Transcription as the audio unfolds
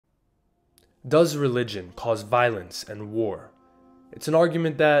Does religion cause violence and war? It's an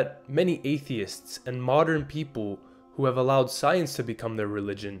argument that many atheists and modern people who have allowed science to become their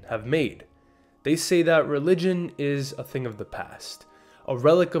religion have made. They say that religion is a thing of the past, a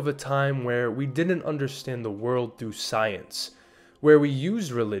relic of a time where we didn't understand the world through science, where we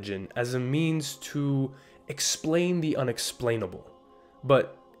used religion as a means to explain the unexplainable.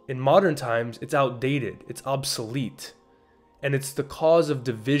 But in modern times, it's outdated, it's obsolete, and it's the cause of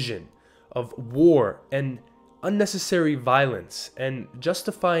division, of war, and unnecessary violence, and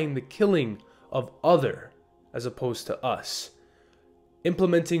justifying the killing of other as opposed to us,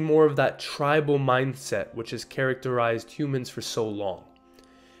 implementing more of that tribal mindset which has characterized humans for so long.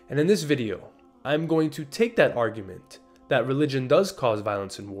 And in this video, I'm going to take that argument that religion does cause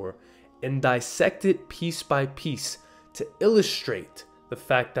violence and war and dissect it piece by piece to illustrate the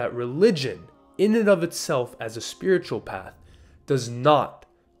fact that religion, in and of itself as a spiritual path, does not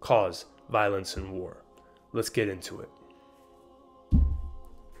cause violence and war. Let's get into it.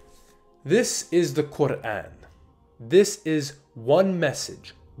 This is the Quran. This is one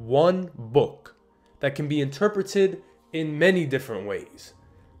message, one book that can be interpreted in many different ways.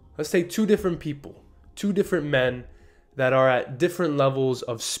 Let's take two different people, two different men that are at different levels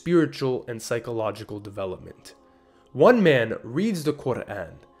of spiritual and psychological development. One man reads the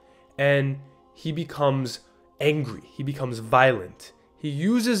Quran and he becomes angry, he becomes violent. He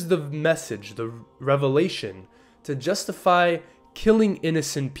uses the message, the revelation, to justify killing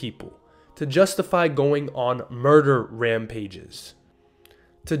innocent people, to justify going on murder rampages,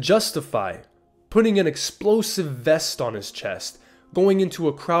 to justify putting an explosive vest on his chest, going into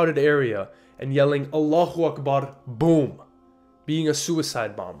a crowded area and yelling Allahu Akbar, boom, being a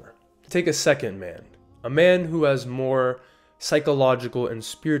suicide bomber. Take a second man, a man who has more psychological and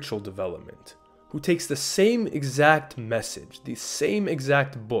spiritual development, who takes the same exact message, the same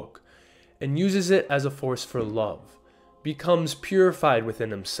exact book, and uses it as a force for love, becomes purified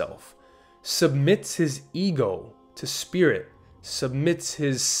within himself, submits his ego to spirit, submits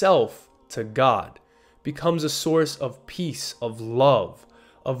his self to God, becomes a source of peace, of love,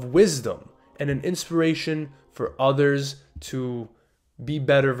 of wisdom, and an inspiration for others to be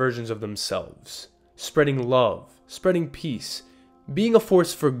better versions of themselves, spreading love, spreading peace, being a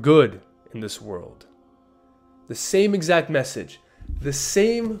force for good in this world. The same exact message, the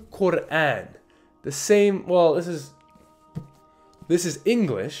same Quran, the same, well, this is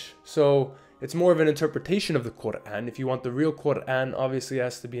English, so it's more of an interpretation of the Quran. If you want the real Quran, obviously it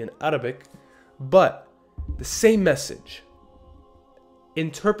has to be in Arabic, but the same message,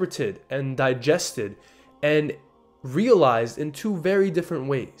 interpreted and digested and realized in two very different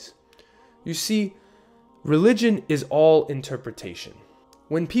ways. You see, religion is all interpretation.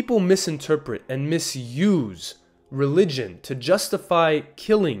 When people misinterpret and misuse religion to justify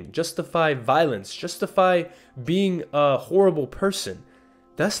killing, justify violence, justify being a horrible person,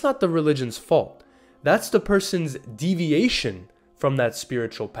 that's not the religion's fault. That's the person's deviation from that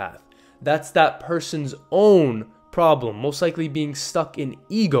spiritual path. That's that person's own problem, most likely being stuck in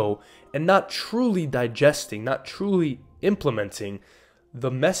ego and not truly digesting, not truly implementing the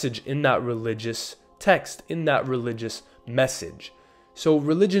message in that religious text, in that religious message. So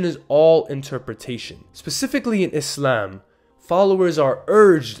religion is all interpretation. Specifically in Islam, followers are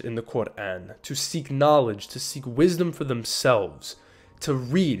urged in the Quran to seek knowledge, to seek wisdom for themselves, to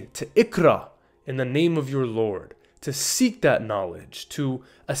read, to ikra in the name of your Lord, to seek that knowledge, to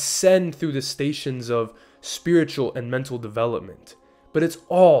ascend through the stations of spiritual and mental development. But it's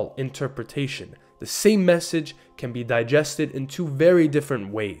all interpretation. The same message can be digested in two very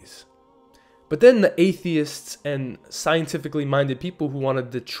different ways. But then the atheists and scientifically minded people who want to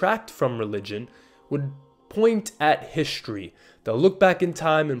detract from religion would point at history. They'll look back in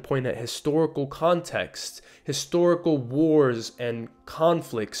time and point at historical contexts, historical wars and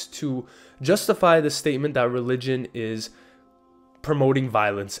conflicts to justify the statement that religion is promoting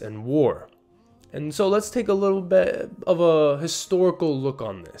violence and war. And so let's take a little bit of a historical look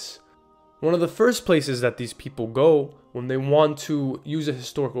on this. One of the first places that these people go when they want to use a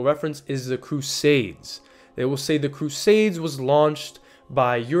historical reference is the Crusades. They will say the Crusades was launched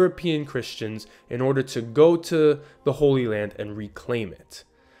by European Christians in order to go to the Holy Land and reclaim it.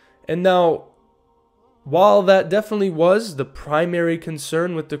 And now, while that definitely was the primary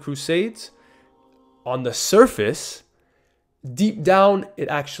concern with the Crusades, on the surface, deep down, it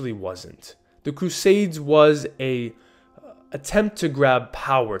actually wasn't. The Crusades was an attempt to grab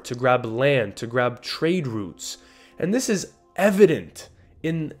power, to grab land, to grab trade routes. And this is evident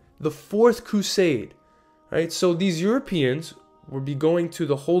in the Fourth Crusade, right? So these Europeans would be going to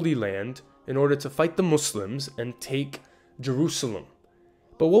the Holy Land in order to fight the Muslims and take Jerusalem.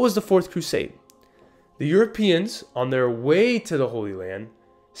 But what was the Fourth Crusade? The Europeans, on their way to the Holy Land,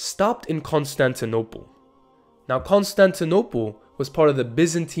 stopped in Constantinople. Now, Constantinople was part of the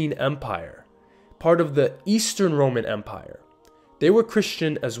Byzantine Empire, part of the Eastern Roman Empire. They were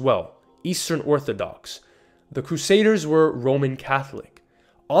Christian as well, Eastern Orthodox. The Crusaders were Roman Catholic.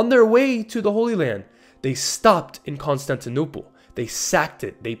 On their way to the Holy Land, they stopped in Constantinople. They sacked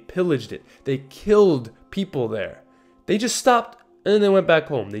it, they pillaged it, they killed people there. They just stopped and then they went back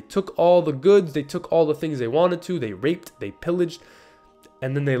home. They took all the goods, they took all the things they wanted to, they raped, they pillaged,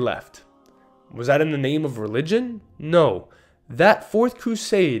 and then they left. Was that in the name of religion? No. That Fourth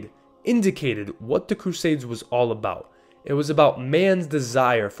Crusade indicated what the Crusades was all about. It was about man's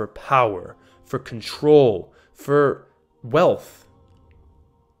desire for power, for control, for wealth.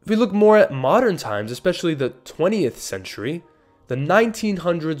 If we look more at modern times, especially the 20th century, the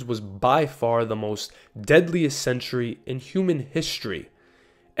 1900s was by far the most deadliest century in human history.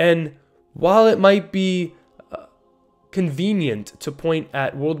 And while it might be convenient to point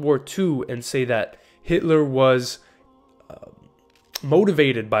at World War II and say that Hitler was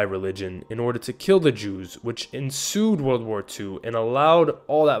motivated by religion in order to kill the Jews, which ensued World War II and allowed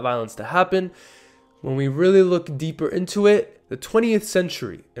all that violence to happen, when we really look deeper into it, the 20th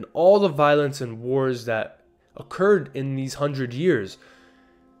century and all the violence and wars that occurred in these 100 years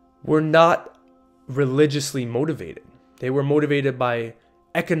were not religiously motivated. They were motivated by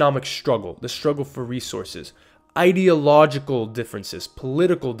economic struggle, the struggle for resources, ideological differences,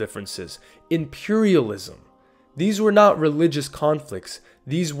 political differences, imperialism. These were not religious conflicts.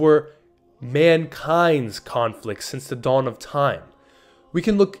 These were mankind's conflicts since the dawn of time. We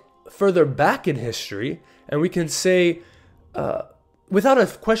can look further back in history and we can say, without a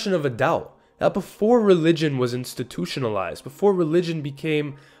question of a doubt, that before religion was institutionalized, before religion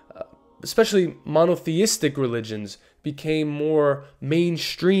became, especially monotheistic religions, became more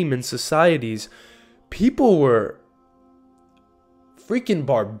mainstream in societies, people were freaking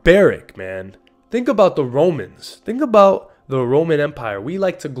barbaric, man. Think about the Romans. Think about the Roman Empire. We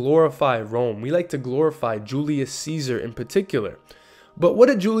like to glorify Rome. We like to glorify Julius Caesar in particular. But what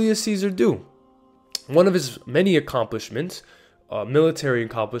did Julius Caesar do? One of his many accomplishments, military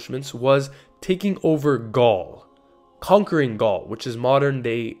accomplishments, was taking over Gaul, conquering Gaul, which is modern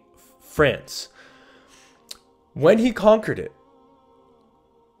day France. When he conquered it,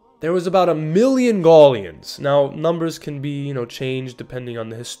 there was about 1 million Gaulians. Now, numbers can be, changed depending on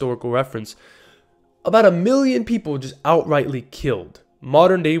the historical reference. About 1 million people just outrightly killed.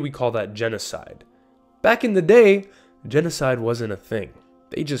 Modern day, we call that genocide. Back in the day, genocide wasn't a thing.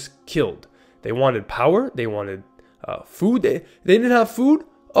 They just killed. They wanted power. They wanted food. They didn't have food.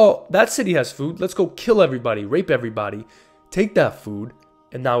 Oh, that city has food. Let's go kill everybody, rape everybody, take that food,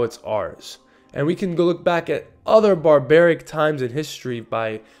 and now it's ours. And we can go look back at other barbaric times in history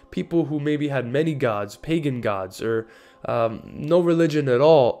by people who maybe had many gods, pagan gods, or no religion at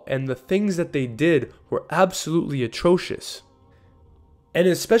all. And the things that they did were absolutely atrocious. And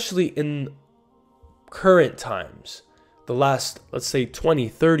especially in current times, the last, let's say, 20,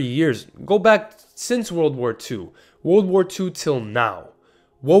 30 years, go back since World War II. World War II till now.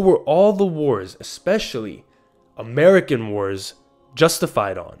 What were all the wars, especially American wars,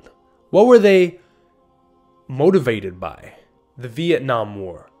 justified on? What were they motivated by? The Vietnam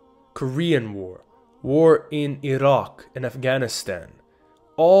War, Korean War, war in Iraq and Afghanistan,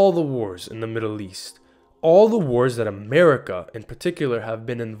 all the wars in the Middle East, all the wars that America in particular have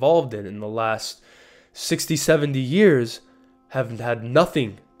been involved in the last 60, 70 years have had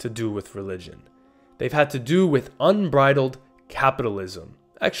nothing to do with religion. They've had to do with unbridled capitalism.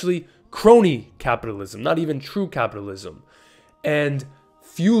 Actually, crony capitalism, not even true capitalism, and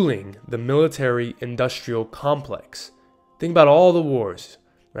fueling the military-industrial complex. Think about all the wars,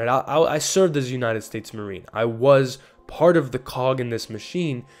 right? I served as a United States Marine. I was part of the cog in this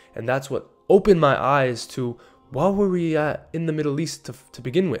machine, and that's what opened my eyes to what were we at in the Middle East to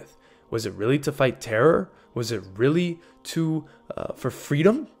begin with? Was it really to fight terror? Was it really for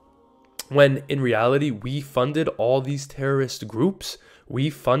freedom? When in reality, we funded all these terrorist groups. We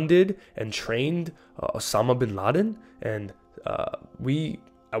funded and trained Osama bin Laden, and we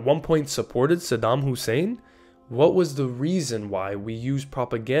at one point supported Saddam Hussein. What was the reason why we used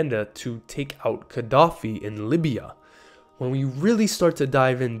propaganda to take out Gaddafi in Libya? When we really start to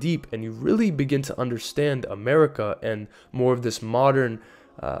dive in deep and you really begin to understand America and more of this modern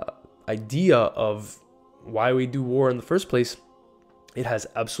idea of why we do war in the first place, it has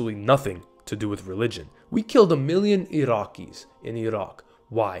absolutely nothing to do with religion. We killed 1 million Iraqis in Iraq.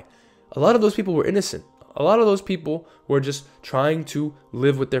 Why? A lot of those people were innocent. A lot of those people were just trying to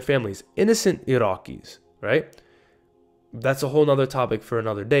live with their families. Innocent Iraqis, right? That's a whole nother topic for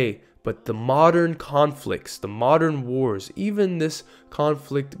another day. But the modern conflicts, the modern wars, even this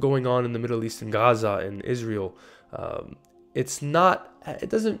conflict going on in the Middle East, in Gaza and Israel, it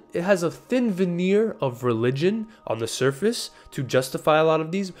has a thin veneer of religion on the surface to justify a lot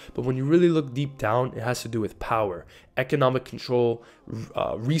of these. But when you really look deep down, it has to do with power, economic control,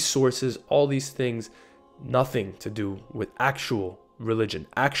 resources, all these things, nothing to do with actual religion,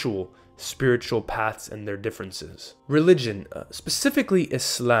 actual spiritual paths and their differences. Religion, specifically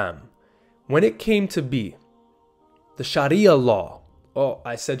Islam, when it came to be, the Sharia law. Oh,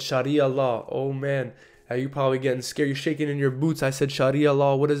 I said Sharia law. Oh man, are you probably getting scared? You're shaking in your boots. I said Sharia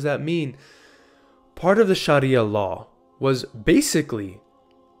law. What does that mean? Part of the Sharia law was basically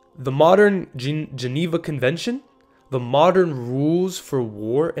the modern Geneva Convention, the modern rules for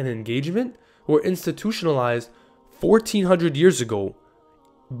war and engagement were institutionalized 1400 years ago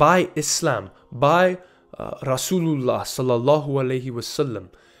by Islam, by Rasulullah sallallahu alaihi wasallam,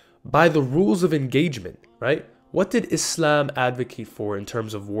 by the rules of engagement, right? What did Islam advocate for in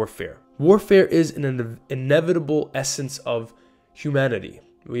terms of warfare? Warfare is an inevitable essence of humanity.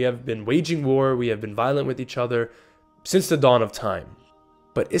 We have been waging war, we have been violent with each other since the dawn of time.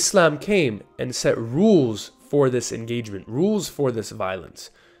 But Islam came and set rules for this engagement, rules for this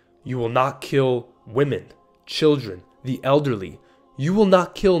violence. You will not kill women, children, the elderly. You will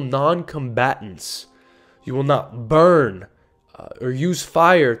not kill non-combatants. You will not burn or use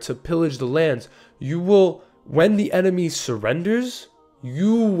fire to pillage the lands. You will, when the enemy surrenders,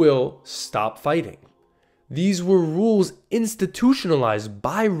 you will stop fighting. These were rules institutionalized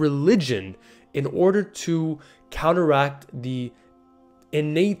by religion in order to counteract the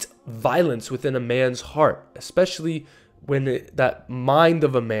innate violence within a man's heart, especially when that mind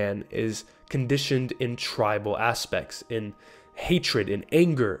of a man is conditioned in tribal aspects, in hatred, in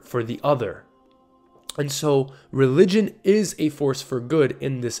anger for the other. And so religion is a force for good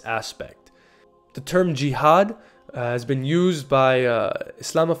in this aspect. The term jihad has been used by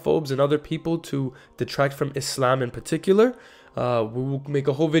Islamophobes and other people to detract from Islam in particular. We will make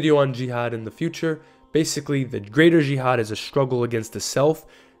a whole video on jihad in the future. Basically, the greater jihad is a struggle against the self.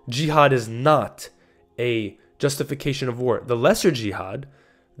 Jihad is not a justification of war. The lesser jihad,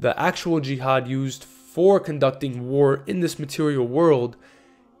 the actual jihad used for conducting war in this material world,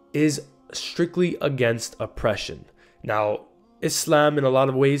 is strictly against oppression. Now, Islam in a lot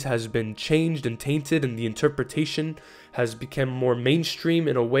of ways has been changed and tainted, and the interpretation has become more mainstream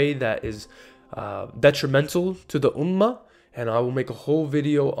in a way that is detrimental to the ummah. And I will make a whole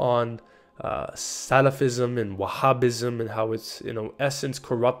video on Salafism and Wahhabism and how it's, essence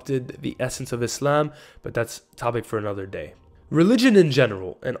corrupted the essence of Islam, but that's a topic for another day. Religion in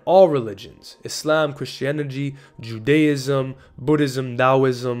general, and all religions, Islam, Christianity, Judaism, Buddhism,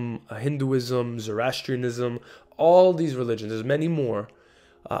 Taoism, Hinduism, Zoroastrianism, all these religions, there's many more,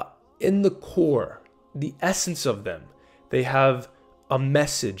 in the core, the essence of them, they have a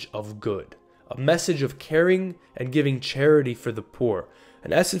message of good, a message of caring and giving charity for the poor,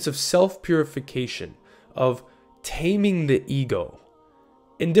 an essence of self-purification, of taming the ego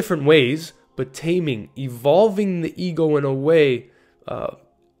in different ways, but taming, evolving the ego in a way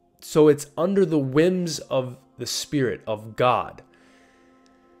so it's under the whims of the Spirit of God.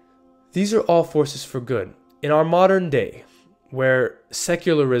 These are all forces for good. In our modern day, where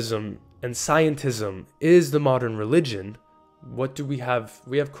secularism and scientism is the modern religion, what do we have?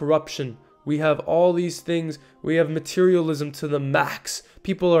 We have corruption. We have all these things. We have materialism to the max.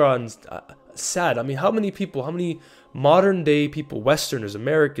 People are sad. I mean, how many modern day people, Westerners,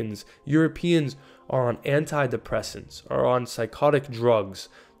 Americans, Europeans, are on antidepressants, are on psychotic drugs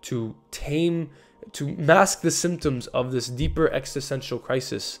to mask the symptoms of this deeper existential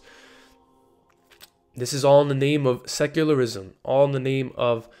crisis? This is all in the name of secularism, all in the name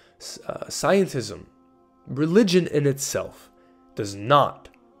of scientism. Religion in itself does not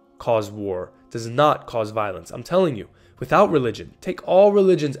cause war, does not cause violence. I'm telling you, without religion, take all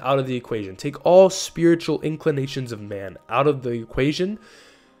religions out of the equation, take all spiritual inclinations of man out of the equation,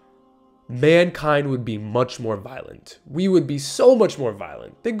 mankind would be much more violent. We would be so much more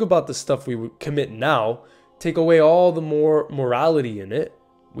violent. Think about the stuff we would commit now, take away all the more morality in it,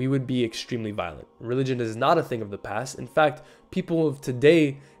 we would be extremely violent. Religion is not a thing of the past. In fact, people of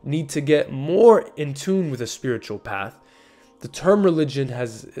today need to get more in tune with a spiritual path. The term religion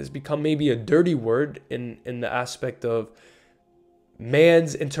has become maybe a dirty word in the aspect of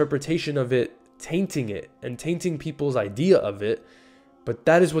man's interpretation of it, tainting it and tainting people's idea of it. But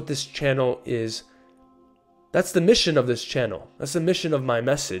that is what this channel is. That's the mission of this channel. That's the mission of my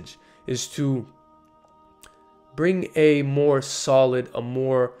message, is to bring a more solid, a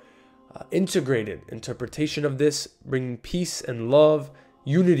more integrated interpretation of this, bringing peace and love,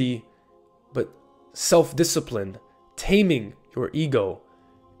 unity, but self-discipline, taming your ego,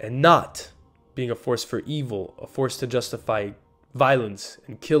 and not being a force for evil, a force to justify violence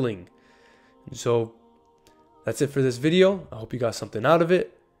and killing. And so that's it for this video. I hope you got something out of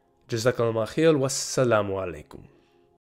it. Jazakallah khair. Wassalamu alaikum.